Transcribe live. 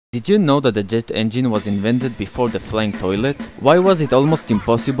Did you know that the jet engine was invented before the flying toilet? Why was it almost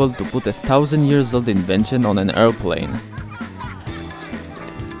impossible to put a 1,000-year-old invention on an airplane?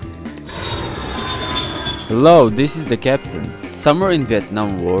 Hello, this is the captain. Somewhere in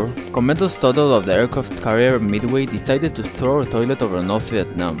Vietnam War, Commandos Total of the aircraft carrier Midway decided to throw a toilet over North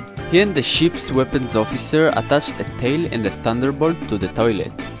Vietnam. He and the ship's weapons officer attached a tail and a thunderbolt to the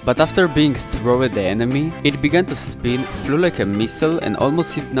toilet. But after being thrown at the enemy, it began to spin, flew like a missile and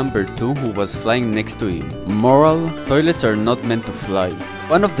almost hit number 2 who was flying next to him. Moral: toilets are not meant to fly.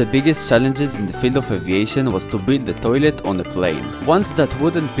 One of the biggest challenges in the field of aviation was to build the toilet on a plane. Once that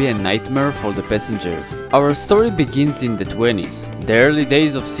wouldn't be a nightmare for the passengers. Our story begins in the 20s, the early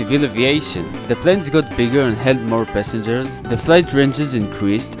days of civil aviation. The planes got bigger and held more passengers, the flight ranges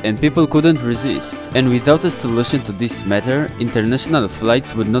increased and people couldn't resist. And without a solution to this matter, international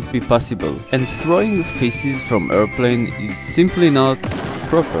flights would not be possible. And throwing feces from airplane is simply not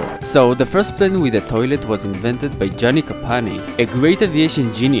proper. So the first plane with a toilet was invented by Johnny Capani, a great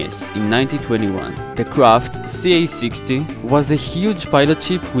aviation genius, in 1921. The craft, CA-60, was a huge pilot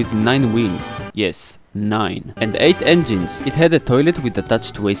ship with 9 wings. Yes, 9. And 8 engines. It had a toilet with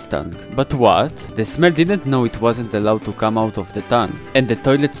attached waste tank. But what? The smell didn't know it wasn't allowed to come out of the tank. And the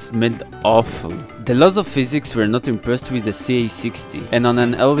toilet smelled awful. The laws of physics were not impressed with the CA-60, and on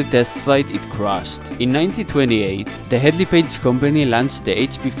an early test flight it crashed. In 1928, the Hadley Page company launched the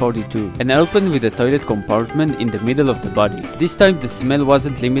HP-42, an airplane with a toilet compartment in the middle of the body. This time the smell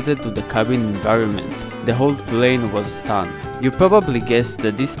wasn't limited to the cabin environment. The whole plane was stunk. You probably guessed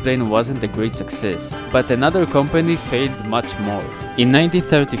that this plane wasn't a great success, but another company failed much more. In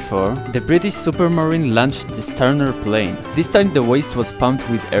 1934, the British Supermarine launched the Starner plane. This time the waste was pumped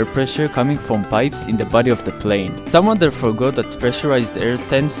with air pressure coming from pipes in the body of the plane. Someone there forgot that pressurized air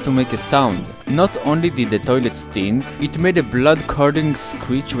tends to make a sound. Not only did the toilet stink, it made a blood-curdling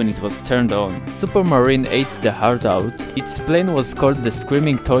screech when it was turned on. Supermarine ate the heart out. Its plane was called the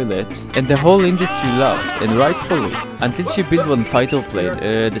Screaming Toilet, and the whole industry laughed, and rightfully, until she built one fighter plane,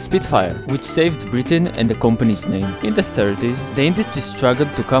 the Spitfire, which saved Britain and the company's name. In the 30s, the industry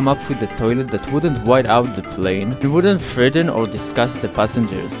struggled to come up with a toilet that wouldn't white out the plane and wouldn't threaten or disgust the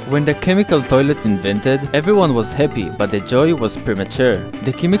passengers. When the chemical toilet invented, everyone was happy, but the joy was premature.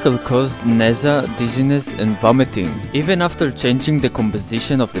 The chemical caused nausea, dizziness and vomiting. Even after changing the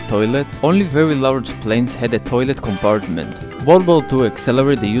composition of the toilet, only very large planes had a toilet compartment. World War II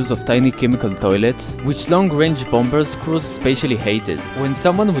accelerated the use of tiny chemical toilets, which long-range bombers crews especially hated. When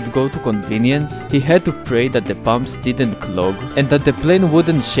someone would go to convenience, he had to pray that the pumps didn't clog and that the plane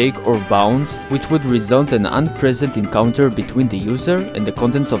wouldn't shake or bounce, which would result in an unpleasant encounter between the user and the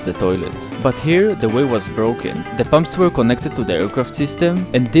contents of the toilet. But here, the way was broken. The pumps were connected to the aircraft system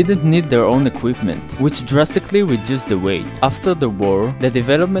and didn't need their own equipment, which drastically reduced the weight. After the war, the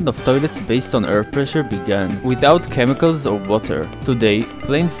development of toilets based on air pressure began, without chemicals or water. Today,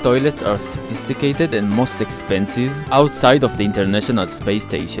 planes' toilets are sophisticated and most expensive outside of the International Space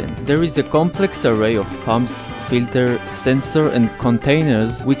Station. There is a complex array of pumps, filter, sensor and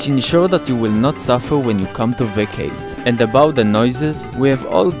containers which ensure that you will not suffer when you come to vacate. And about the noises, we have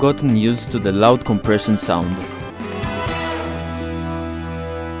all gotten used to the loud compression sound.